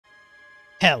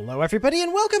Hello everybody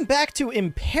and welcome back to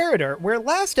Imperator, where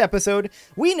last episode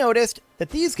we noticed that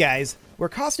these guys were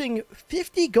costing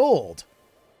 50 gold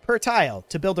per tile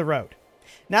to build a road.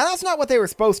 Now that's not what they were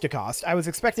supposed to cost. I was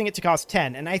expecting it to cost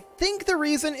 10, and I think the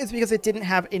reason is because it didn't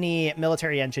have any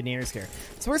military engineers here.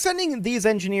 So we're sending these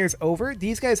engineers over.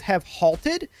 These guys have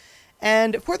halted,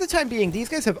 and for the time being, these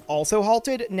guys have also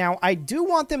halted. Now I do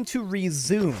want them to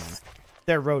resume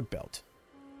their road build.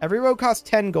 Every road costs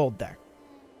 10 gold there.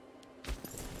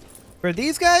 For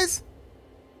these guys,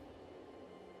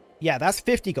 yeah, that's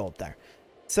 50 gold there.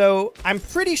 So I'm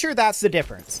pretty sure that's the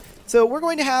difference. So we're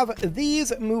going to have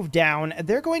these move down.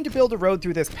 They're going to build a road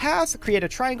through this pass, create a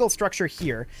triangle structure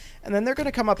here, and then they're going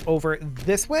to come up over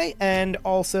this way and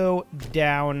also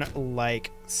down like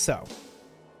so.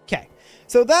 Okay,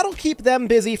 so that'll keep them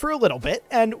busy for a little bit,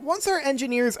 and once our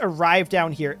engineers arrive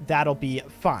down here, that'll be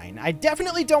fine. I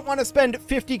definitely don't want to spend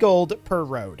 50 gold per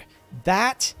road.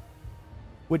 That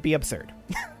would be absurd.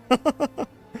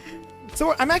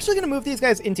 So I'm actually going to move these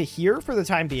guys into here for the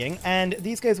time being, and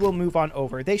these guys will move on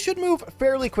over. They should move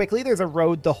fairly quickly. There's a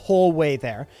road the whole way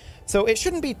there, so it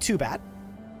shouldn't be too bad.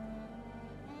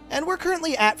 And we're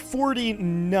currently at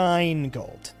 49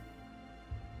 gold.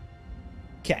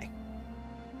 Okay.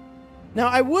 Now,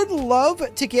 I would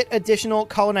love to get additional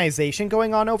colonization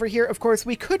going on over here. Of course,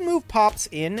 we could move pops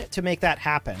in to make that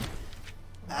happen.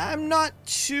 I'm not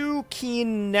too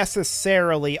keen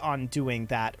necessarily on doing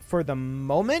that for the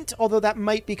moment, although that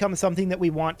might become something that we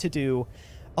want to do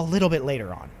a little bit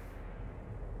later on.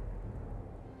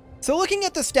 So looking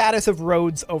at the status of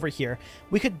roads over here,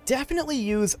 we could definitely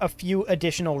use a few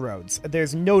additional roads.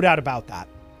 There's no doubt about that.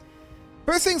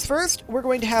 First things first, we're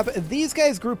going to have these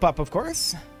guys group up, of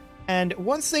course. And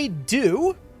once they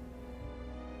do,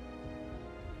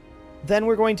 then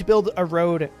we're going to build a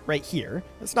road right here.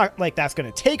 It's not like that's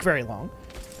going to take very long,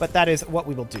 but that is what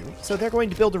we will do. So they're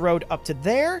going to build a road up to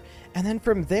there, and then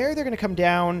from there, they're going to come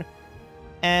down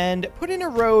and put in a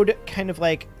road kind of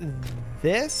like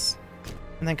this,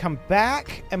 and then come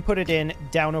back and put it in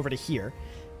down over to here.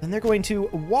 Then they're going to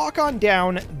walk on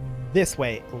down this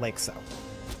way like so.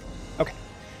 Okay.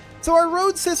 So our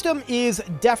road system is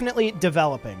definitely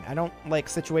developing. I don't like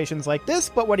situations like this,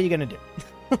 but what are you going to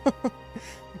do?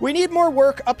 We need more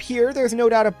work up here, there's no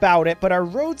doubt about it, but our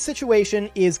road situation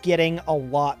is getting a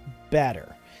lot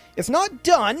better. It's not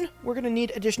done. We're going to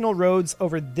need additional roads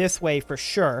over this way for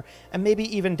sure, and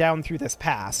maybe even down through this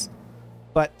pass.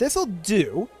 But this'll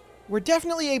do. We're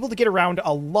definitely able to get around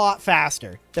a lot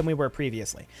faster than we were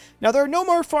previously. Now, there are no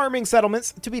more farming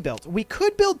settlements to be built. We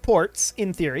could build ports,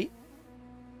 in theory.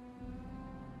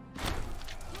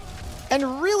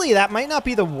 And really, that might not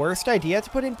be the worst idea to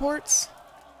put in ports.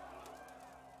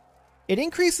 It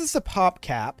increases the pop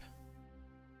cap.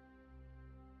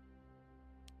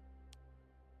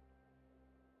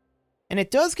 And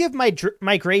it does give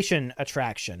migration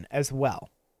attraction as well.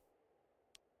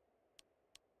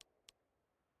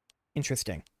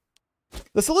 Interesting.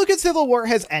 The Seleucid Civil War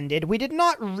has ended. We did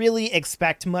not really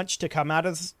expect much to come out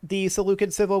of the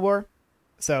Seleucid Civil War.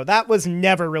 So that was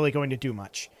never really going to do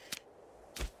much.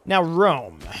 Now,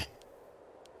 Rome.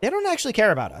 They don't actually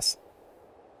care about us.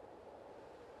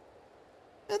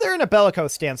 They're in a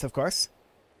bellicose stance, of course.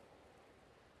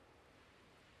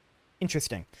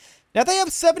 Interesting. Now, they have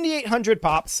 7,800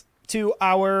 pops to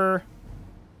our...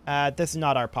 this is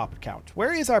not our pop count.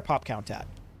 Where is our pop count at?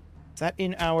 Is that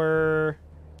in our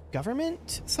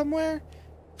government somewhere?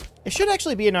 It should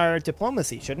actually be in our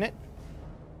diplomacy, shouldn't it?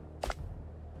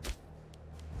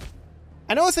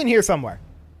 I know it's in here somewhere.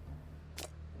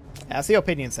 That's the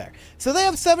opinions there. So they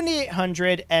have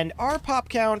 7,800, and our pop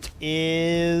count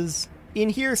is in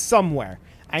here somewhere.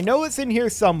 I know it's in here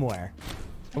somewhere,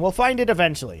 and we'll find it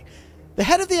eventually. The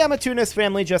head of the Amatunas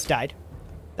family just died.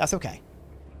 That's okay.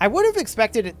 I would have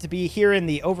expected it to be here in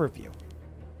the overview,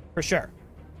 for sure.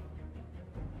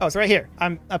 Oh, it's right here.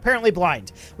 I'm apparently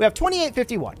blind. We have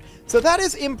 2851, so that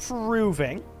is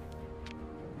improving.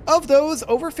 Of those,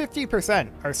 over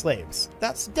 50% are slaves.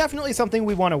 That's definitely something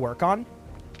we want to work on.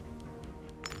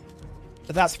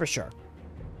 But that's for sure.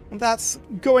 That's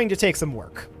going to take some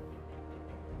work.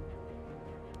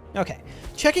 Okay,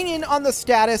 checking in on the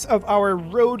status of our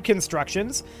road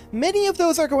constructions. Many of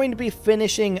those are going to be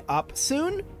finishing up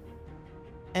soon.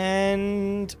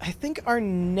 And I think our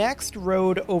next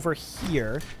road over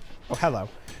here... Oh, hello.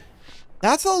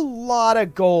 That's a lot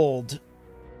of gold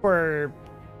for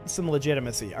some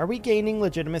legitimacy. Are we gaining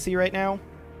legitimacy right now?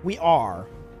 We are.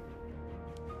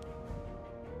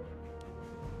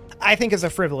 I think is a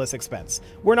frivolous expense.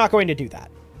 We're not going to do that.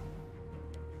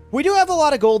 We do have a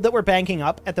lot of gold that we're banking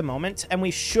up at the moment, and we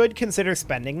should consider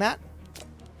spending that.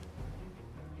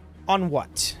 On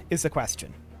what is the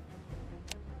question?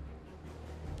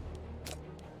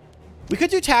 We could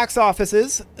do tax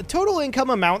offices. Total income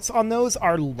amounts on those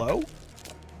are low.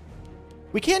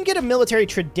 We can get a military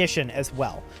tradition as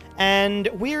well. And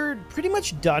we're pretty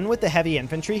much done with the heavy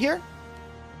infantry here.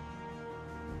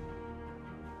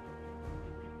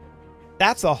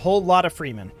 That's a whole lot of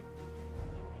freemen.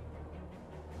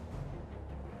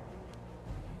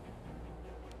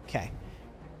 Okay.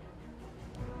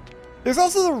 There's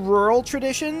also the rural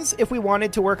traditions if we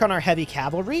wanted to work on our heavy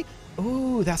cavalry.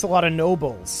 Ooh, that's a lot of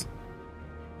nobles.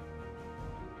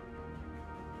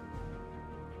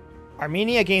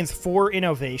 Armenia gains 4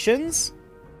 innovations.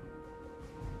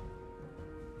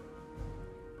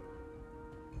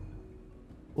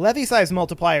 Levy size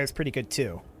multiplier is pretty good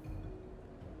too.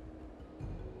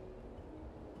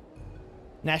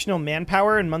 National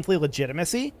manpower and monthly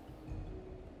legitimacy.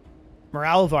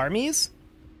 Morale of armies.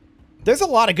 There's a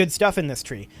lot of good stuff in this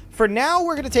tree. For now,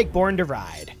 we're going to take Born to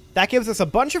Ride. That gives us a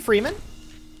bunch of freemen.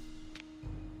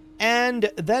 And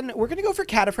then we're going to go for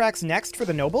cataphracts next for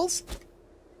the nobles.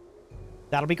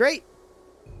 That'll be great.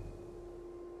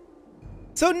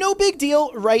 So no big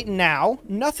deal right now.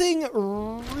 Nothing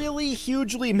really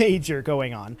hugely major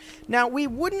going on. Now, we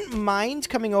wouldn't mind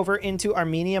coming over into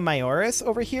Armenia Majoris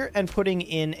over here and putting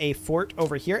in a fort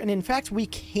over here. And in fact, we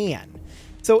can.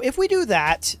 So if we do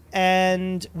that,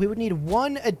 and we would need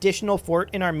 1 additional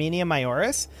fort in Armenia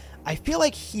Majoris, I feel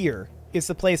like here is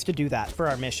the place to do that for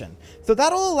our mission. So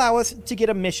that'll allow us to get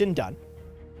a mission done.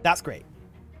 That's great.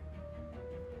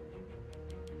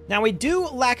 Now, we do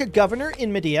lack a governor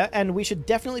in Medea, and we should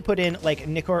definitely put in, like,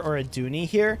 Nikor or Aduni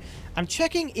here. I'm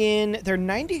checking in. They're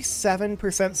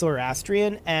 97%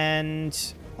 Zoroastrian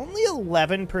and only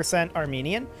 11%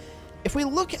 Armenian. If we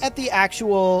look at the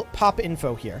actual pop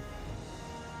info here.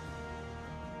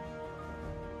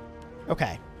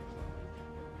 Okay.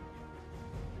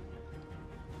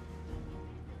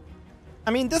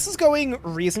 I mean, this is going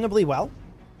reasonably well.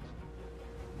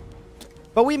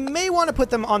 But we may want to put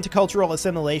them onto cultural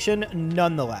assimilation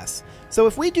nonetheless. So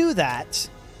if we do that,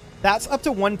 that's up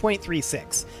to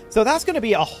 1.36. So that's going to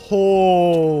be a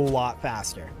whole lot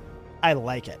faster. I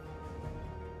like it.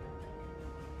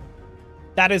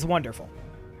 That is wonderful.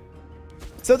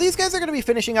 So these guys are going to be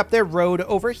finishing up their road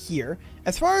over here.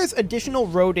 As far as additional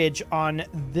roadage on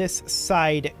this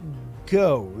side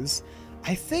goes,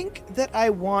 I think that I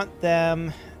want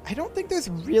them... I don't think there's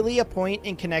really a point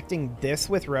in connecting this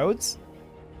with roads.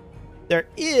 There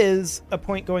is a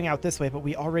point going out this way, but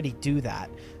we already do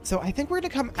that. So I think we're going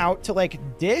to come out to like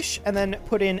Dish and then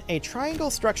put in a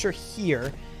triangle structure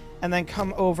here and then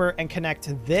come over and connect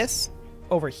this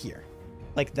over here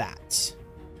like that.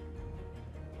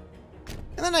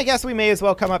 And then I guess we may as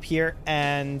well come up here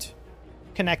and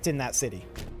connect in that city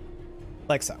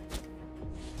like so.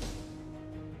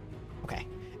 Okay.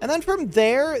 And then from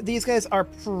there, these guys are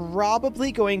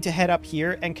probably going to head up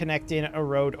here and connect in a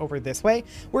road over this way.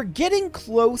 We're getting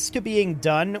close to being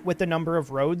done with the number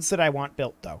of roads that I want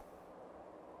built, though.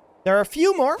 There are a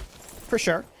few more, for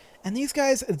sure. And these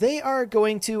guys, they are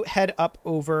going to head up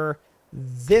over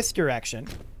this direction.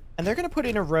 And they're going to put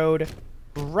in a road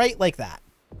right like that.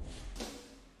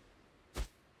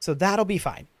 So that'll be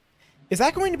fine. Is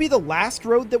that going to be the last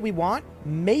road that we want?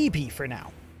 Maybe for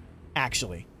now,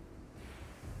 actually.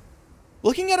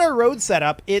 Looking at our road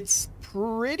setup, it's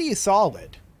pretty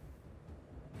solid.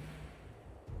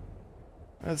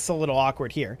 It's a little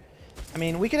awkward here. I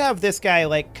mean, we could have this guy,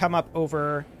 like, come up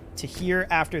over to here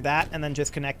after that and then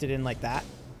just connect it in like that.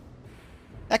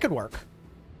 That could work.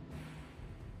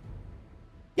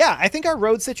 Yeah, I think our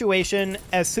road situation,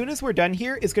 as soon as we're done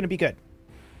here, is going to be good.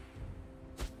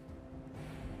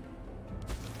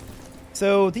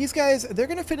 So these guys, they're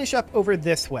going to finish up over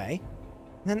this way.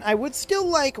 Then I would still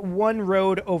like one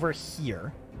road over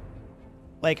here.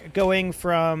 Like, going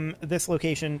from this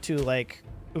location to, like,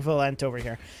 Valent over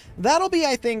here. That'll be,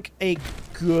 I think, a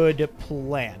good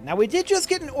plan. Now, we did just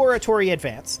get an oratory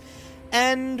advance.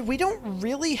 And we don't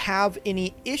really have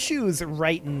any issues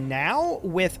right now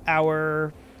with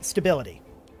our stability.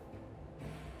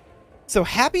 So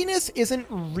happiness isn't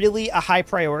really a high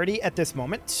priority at this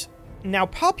moment. Now,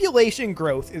 population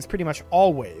growth is pretty much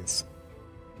always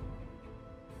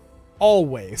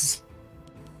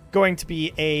going to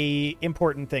be a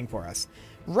important thing for us.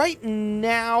 Right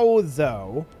now,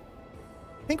 though,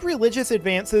 I think religious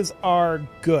advances are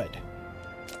good.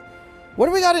 What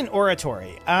do we got in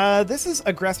oratory? This is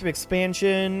aggressive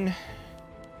expansion,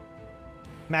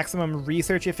 maximum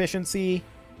research efficiency,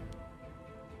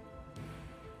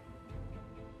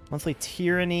 monthly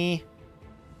tyranny.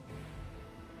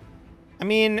 I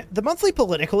mean, the monthly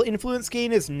political influence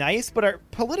gain is nice, but our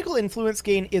political influence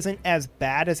gain isn't as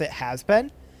bad as it has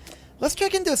been. Let's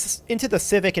check into the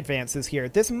civic advances here.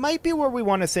 This might be where we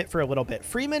want to sit for a little bit.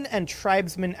 Freeman and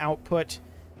tribesman output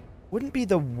wouldn't be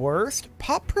the worst.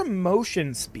 Pop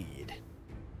promotion speed.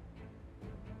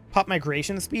 Pop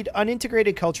migration speed.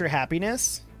 Unintegrated culture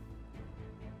happiness.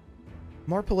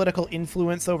 More political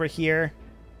influence over here.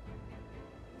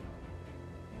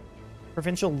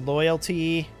 Provincial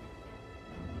loyalty.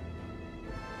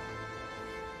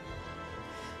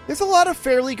 There's a lot of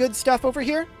fairly good stuff over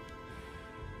here.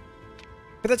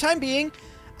 For the time being,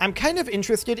 I'm kind of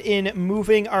interested in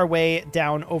moving our way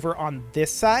down over on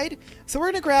this side. So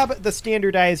we're going to grab the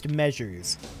standardized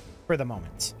measures for the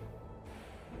moment.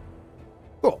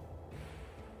 Cool.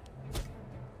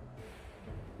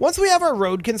 Once we have our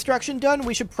road construction done,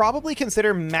 we should probably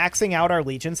consider maxing out our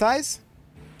legion size,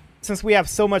 since we have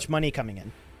so much money coming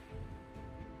in.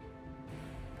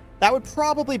 That would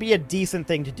probably be a decent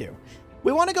thing to do.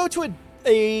 We want to go to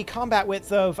a combat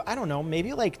width of, I don't know,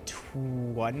 maybe like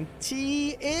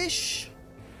 20-ish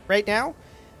right now.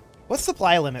 What's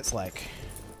supply limits like?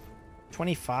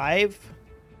 25?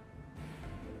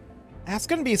 That's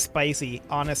going to be spicy,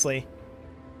 honestly.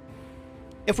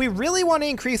 If we really want to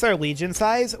increase our legion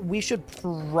size, we should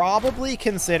probably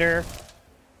consider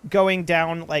going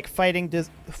down like fighting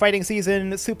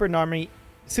season, supernumerary,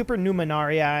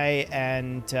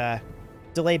 and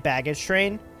delay baggage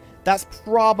train. That's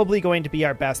probably going to be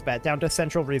our best bet, down to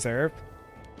Central Reserve.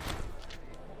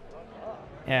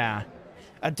 Yeah.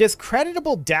 A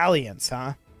discreditable dalliance,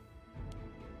 huh?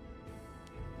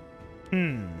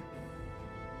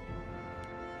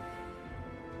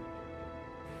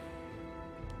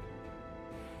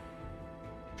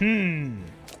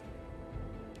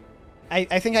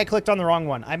 I think I clicked on the wrong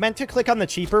one. I meant to click on the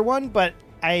cheaper one, but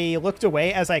I looked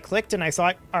away as I clicked, and I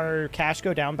saw our cash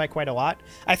go down by quite a lot.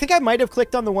 I think I might have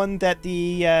clicked on the one that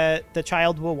the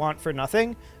child will want for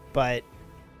nothing, but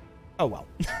oh well.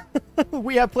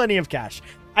 We have plenty of cash.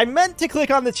 I meant to click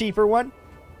on the cheaper one,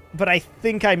 but I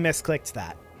think I misclicked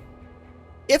that.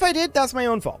 If I did, that's my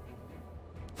own fault.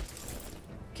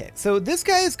 Okay, so this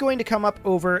guy is going to come up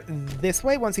over this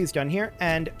way once he's done here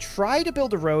and try to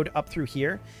build a road up through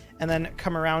here and then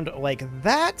come around like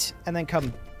that and then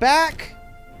come back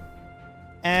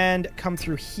and come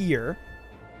through here,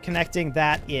 connecting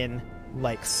that in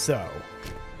like so,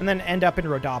 and then end up in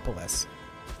Rhodopolis.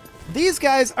 These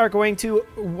guys are going to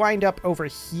wind up over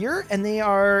here, and they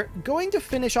are going to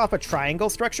finish off a triangle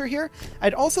structure here.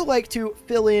 I'd also like to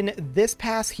fill in this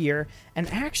pass here, and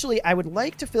actually I would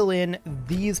like to fill in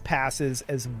these passes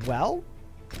as well,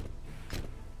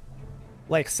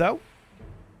 like so,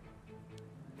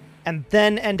 and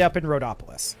then end up in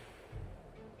Rhodopolis.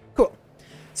 Cool.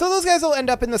 So those guys will end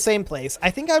up in the same place. I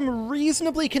think I'm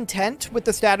reasonably content with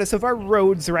the status of our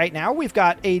roads right now. We've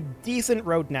got a decent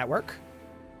road network,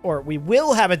 or we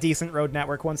will have a decent road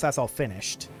network once that's all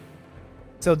finished.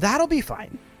 So that'll be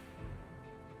fine.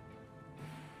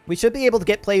 We should be able to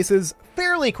get places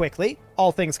fairly quickly,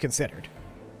 all things considered.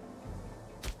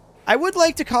 I would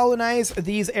like to colonize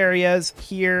these areas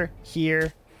here,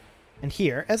 here, and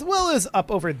here, as well as up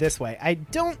over this way. I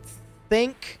don't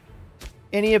think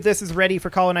any of this is ready for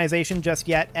colonization just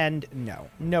yet, and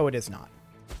no, it is not.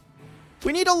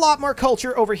 We need a lot more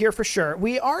culture over here for sure.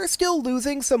 We are still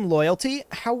losing some loyalty.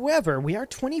 However, we are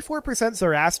 24%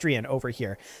 Zoroastrian over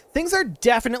here. Things are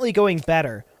definitely going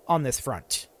better on this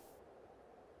front.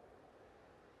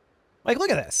 Like,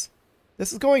 look at this.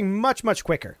 This is going much, much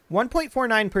quicker.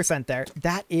 1.49% there.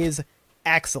 That is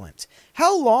excellent.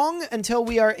 How long until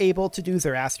we are able to do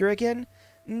Zoroaster again?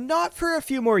 Not for a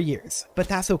few more years, but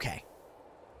that's okay.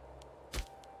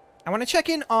 I want to check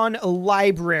in on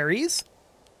libraries.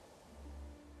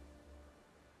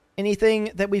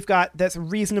 Anything that we've got that's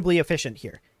reasonably efficient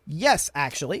here? Yes,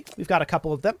 actually. We've got a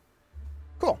couple of them.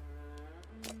 Cool.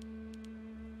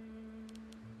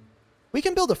 We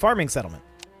can build a farming settlement.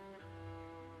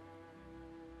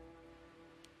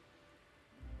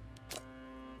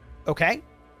 Okay.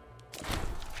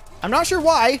 I'm not sure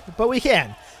why, but we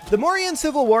can. The Mauryan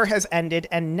Civil War has ended,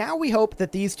 and now we hope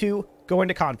that these two go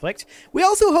into conflict. We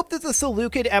also hope that the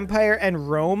Seleucid Empire and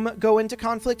Rome go into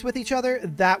conflict with each other.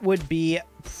 That would be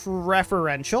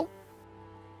preferential.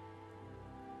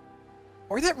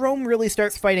 Or that Rome really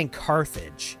starts fighting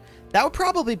Carthage. That would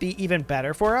probably be even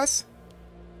better for us.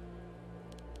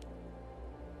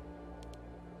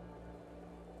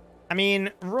 I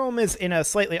mean, Rome is in a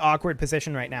slightly awkward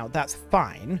position right now. That's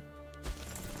fine.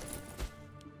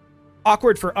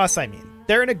 Awkward for us, I mean.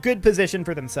 They're in a good position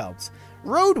for themselves.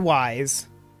 Road-wise,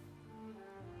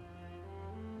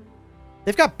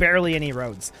 They've got barely any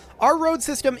roads. Our road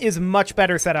system is much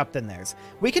better set up than theirs.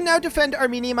 We can now defend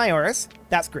Armenia Maioris.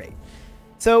 That's great.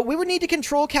 So we would need to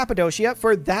control Cappadocia.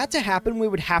 For that to happen, we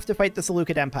would have to fight the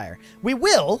Seleucid Empire. We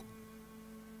will,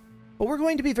 but we're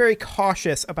going to be very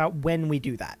cautious about when we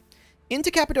do that.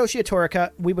 Into Cappadocia Taurica,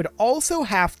 we would also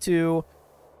have to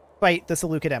fight the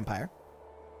Seleucid Empire.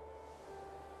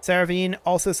 Saravine,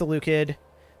 also Seleucid.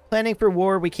 Planning for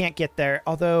war, we can't get there,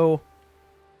 although...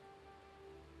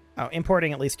 Oh,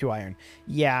 importing at least 2 iron.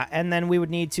 Yeah, and then we would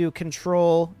need to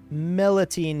control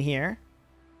Melitene here.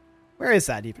 Where is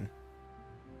that even?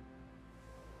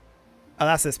 Oh,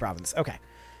 that's this province. Okay.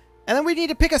 And then we need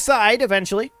to pick a side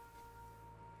eventually.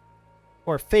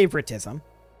 Or favoritism.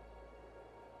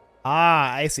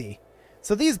 Ah, I see.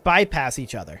 So these bypass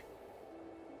each other.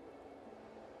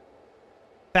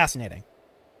 Fascinating.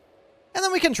 And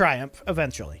then we can triumph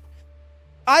eventually.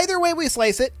 Either way we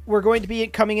slice it, we're going to be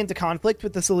coming into conflict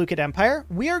with the Seleucid Empire.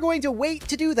 We are going to wait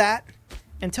to do that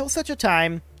until such a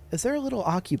time as they're a little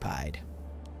occupied.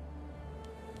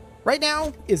 Right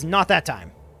now is not that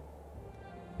time.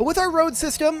 But with our road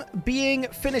system being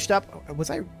finished up...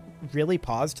 Was I really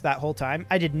paused that whole time?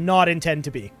 I did not intend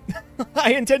to be.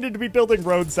 I intended to be building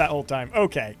roads that whole time.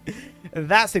 Okay.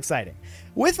 That's exciting.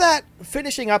 With that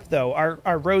finishing up, though,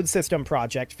 our road system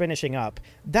project finishing up,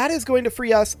 that is going to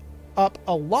free us up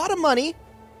a lot of money.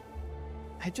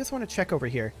 I just want to check over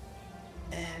here.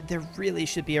 There really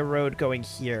should be a road going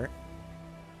here.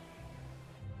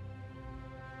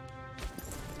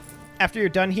 After you're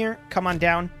done here, come on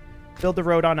down, build the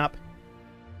road on up,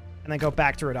 and then go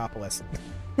back to Rhodopolis.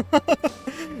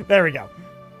 There we go.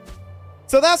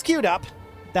 So that's queued up.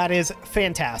 That is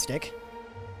fantastic.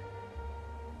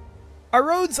 Our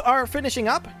roads are finishing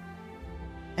up,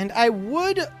 and I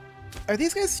would... Are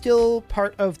these guys still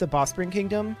part of the Bosporan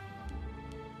Kingdom?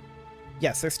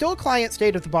 Yes, they're still a client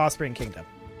state of the Bosporan Kingdom.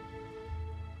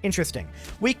 Interesting.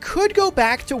 We could go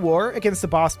back to war against the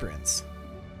Bosporans.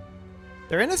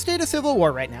 They're in a state of civil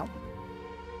war right now.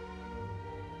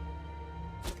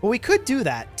 Well, we could do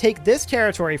that. Take this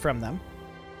territory from them.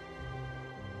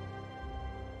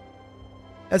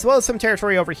 As well as some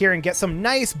territory over here and get some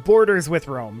nice borders with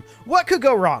Rome. What could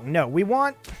go wrong? No, we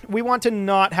want to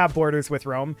not have borders with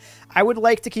Rome. I would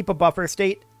like to keep a buffer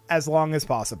state as long as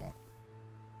possible.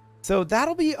 So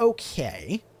that'll be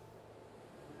okay.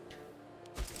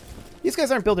 These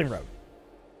guys aren't building road.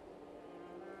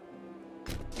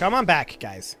 Come on back,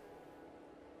 guys.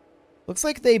 Looks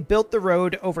like they built the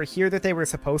road over here that they were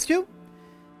supposed to.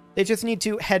 They just need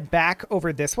to head back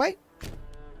over this way.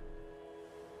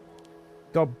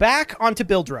 Go back onto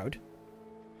Build Road.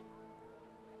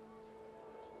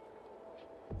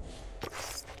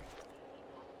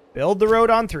 Build the road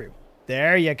on through.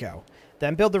 There you go.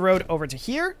 Then build the road over to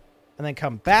here, and then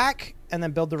come back, and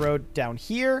then build the road down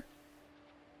here.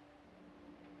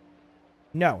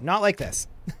 No, not like this.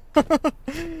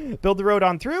 Build the road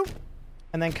on through,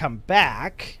 and then come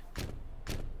back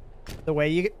the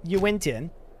way you went in.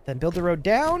 Then build the road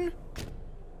down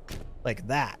like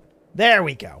that. There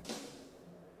we go.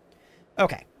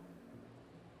 Okay.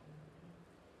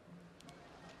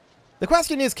 The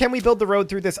question is, can we build the road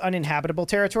through this uninhabitable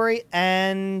territory?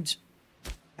 And,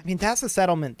 I mean, that's a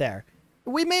settlement there.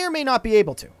 We may or may not be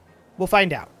able to. We'll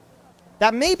find out.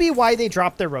 That may be why they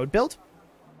dropped their road build.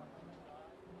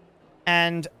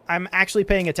 And I'm actually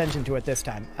paying attention to it this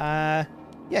time.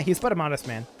 Yeah, he's but a modest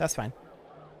man. That's fine.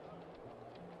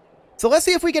 So let's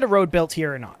see if we get a road built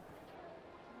here or not.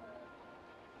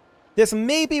 This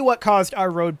may be what caused our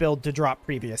road build to drop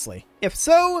previously. If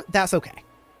so, that's okay.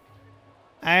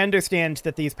 I understand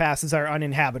that these passes are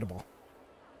uninhabitable.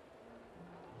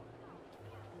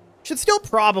 Should still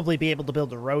probably be able to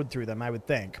build a road through them, I would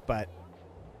think, but...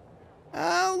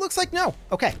 looks like no.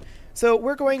 Okay, so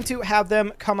we're going to have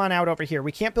them come on out over here.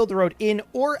 We can't build the road in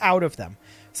or out of them.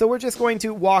 So we're just going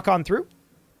to walk on through.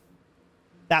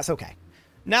 That's okay.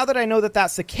 Now that I know that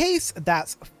that's the case,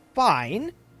 that's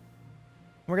fine.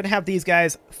 We're going to have these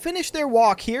guys finish their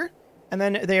walk here, and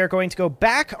then they are going to go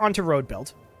back onto road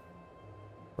build.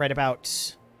 Right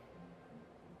about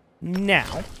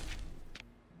now.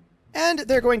 And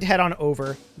they're going to head on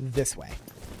over this way.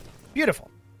 Beautiful.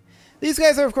 These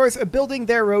guys are, of course, building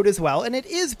their road as well, and it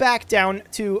is back down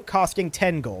to costing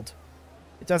 10 gold.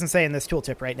 It doesn't say in this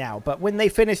tooltip right now, but when they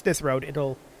finish this road,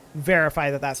 it'll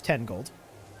verify that that's 10 gold.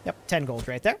 Yep, 10 gold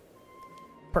right there.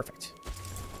 Perfect.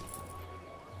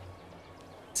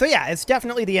 So yeah, it's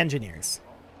definitely the engineers.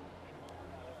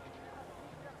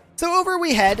 So over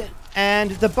we head,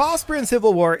 and the Bosporan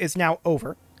Civil War is now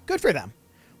over. Good for them.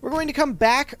 We're going to come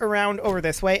back around over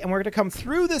this way, and we're going to come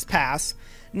through this pass.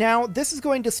 Now, this is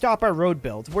going to stop our road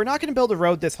build. We're not going to build a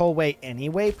road this whole way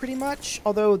anyway, pretty much.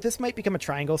 Although, this might become a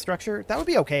triangle structure. That would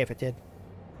be okay if it did.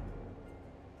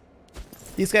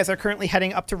 These guys are currently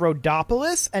heading up to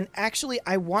Rhodopolis, and actually,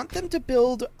 I want them to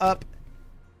build up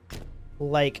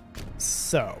like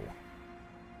so.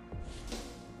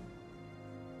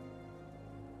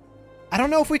 I don't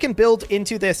know if we can build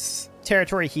into this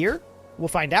territory here. We'll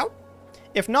find out.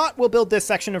 If not, we'll build this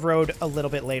section of road a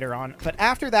little bit later on. But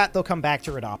after that, they'll come back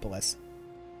to Rhodopolis.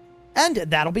 And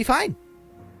that'll be fine.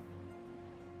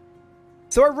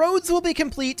 So our roads will be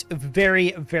complete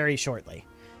very, very shortly.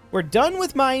 We're done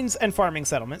with mines and farming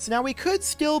settlements. Now, we could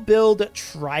still build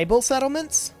tribal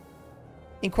settlements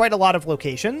in quite a lot of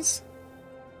locations.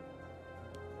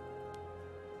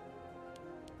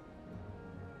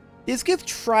 These give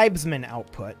tribesmen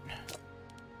output.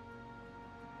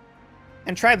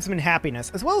 And tribesman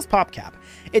happiness, as well as PopCap.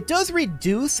 It does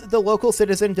reduce the local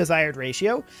citizen desired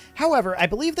ratio. However, I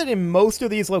believe that in most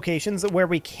of these locations where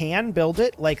we can build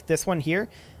it, like this one here,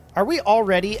 are we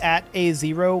already at a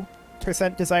 0%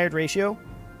 desired ratio?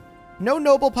 No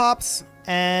noble pops,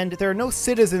 and there are no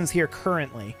citizens here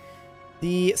currently.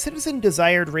 The citizen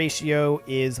desired ratio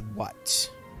is what?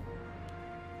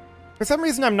 For some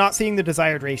reason, I'm not seeing the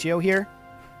desired ratio here.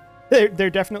 There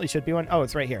definitely should be one. Oh,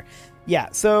 it's right here. Yeah,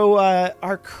 so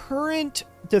our current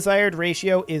desired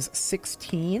ratio is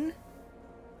 16%.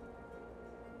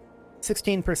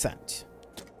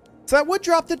 So that would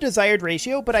drop the desired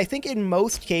ratio, but I think in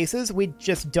most cases, we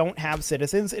just don't have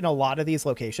citizens in a lot of these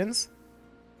locations.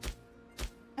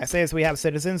 I say as we have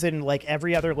citizens in, like,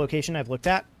 every other location I've looked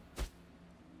at.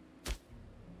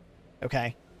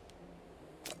 Okay.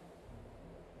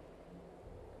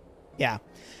 Yeah.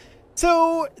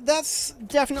 So that's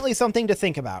definitely something to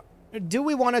think about. Do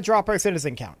we want to drop our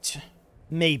citizen count?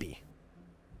 Maybe.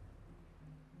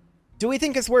 Do we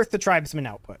think it's worth the tribesman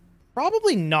output?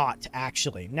 Probably not,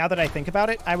 actually. Now that I think about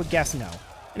it, I would guess no.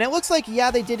 And it looks like,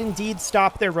 yeah, they did indeed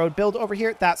stop their road build over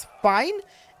here. That's fine.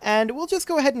 And we'll just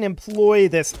go ahead and employ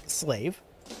this slave.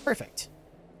 Perfect.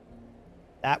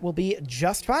 That will be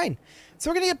just fine. So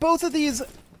we're going to get both of these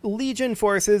Legion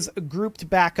forces grouped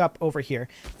back up over here.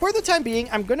 For the time being,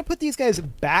 I'm going to put these guys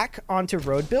back onto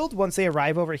road build once they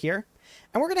arrive over here.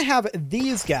 And we're going to have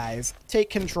these guys take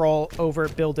control over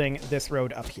building this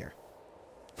road up here.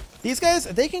 These guys,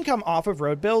 they can come off of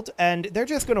road build, and they're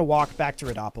just going to walk back to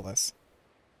Rhodopolis.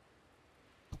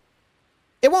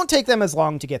 It won't take them as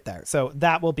long to get there, so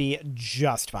that will be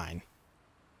just fine.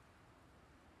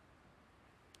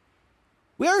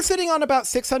 We are sitting on about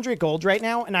 600 gold right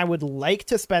now, and I would like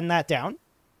to spend that down.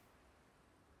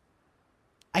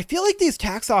 I feel like these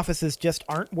tax offices just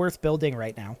aren't worth building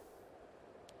right now.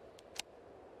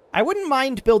 I wouldn't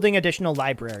mind building additional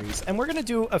libraries, and we're going to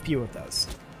do a few of those.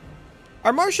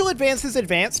 Our martial advance is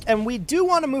advanced, and we do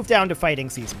want to move down to fighting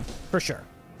season, for sure.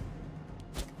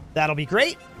 That'll be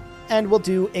great, and we'll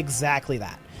do exactly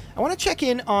that. I want to check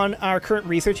in on our current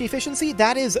research efficiency.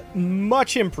 That is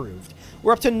much improved.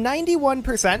 We're up to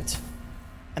 91%,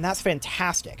 and that's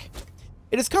fantastic.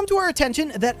 It has come to our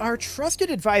attention that our trusted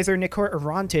advisor, Nikor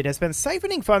Arantid, has been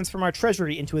siphoning funds from our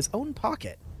treasury into his own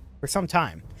pocket for some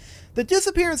time. The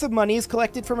disappearance of monies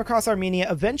collected from across Armenia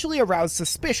eventually aroused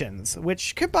suspicions,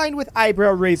 which, combined with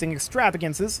eyebrow-raising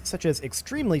extravagances, such as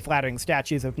extremely flattering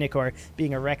statues of Nikor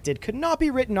being erected, could not be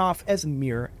written off as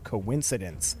mere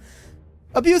coincidence.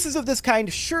 Abuses of this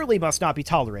kind surely must not be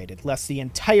tolerated, lest the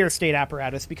entire state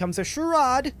apparatus becomes a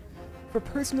charade for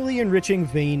personally enriching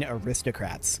vain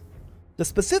aristocrats. The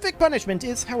specific punishment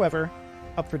is, however,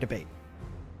 up for debate.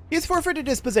 He's forfeited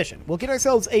his position. We'll get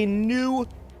ourselves a new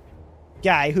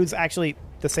guy who's actually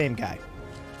the same guy.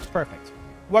 Perfect.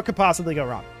 What could possibly go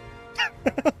wrong?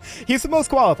 He's the most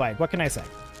qualified. What can I say?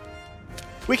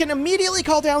 We can immediately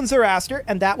call down Zoroaster,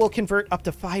 and that will convert up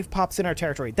to 5 pops in our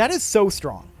territory. That is so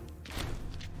strong.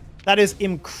 That is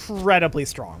incredibly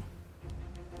strong.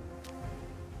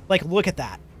 Like, look at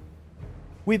that.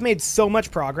 We've made so much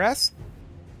progress.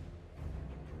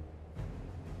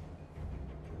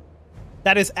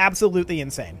 That is absolutely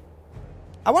insane.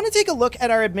 I want to take a look at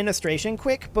our administration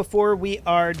quick before we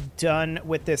are done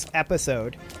with this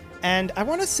episode. And I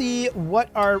want to see what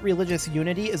our religious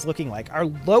unity is looking like. Our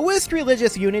lowest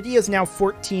religious unity is now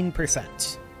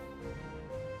 14%.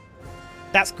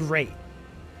 That's great.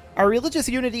 Our religious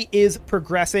unity is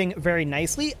progressing very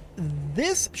nicely.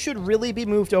 This should really be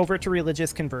moved over to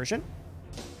religious conversion.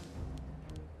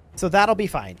 So that'll be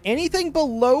fine. Anything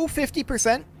below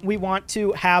 50%, we want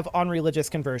to have on religious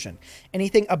conversion.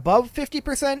 Anything above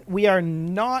 50%, we are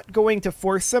not going to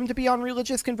force them to be on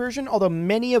religious conversion, although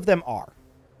many of them are.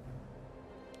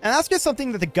 And that's just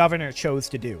something that the governor chose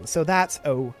to do, so that's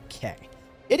okay.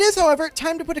 It is, however,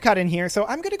 time to put a cut in here, so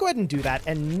I'm going to go ahead and do that.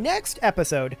 And next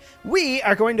episode, we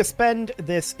are going to spend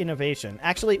this innovation.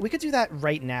 Actually, we could do that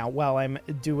right now while I'm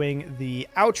doing the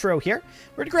outro here.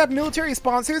 We're going to grab military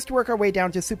sponsors to work our way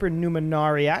down to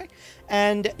Supernuminarii.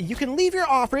 And you can leave your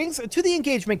offerings to the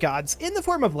engagement gods in the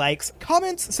form of likes,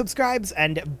 comments, subscribes,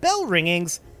 and bell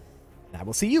ringings. And I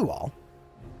will see you all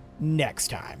next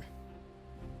time.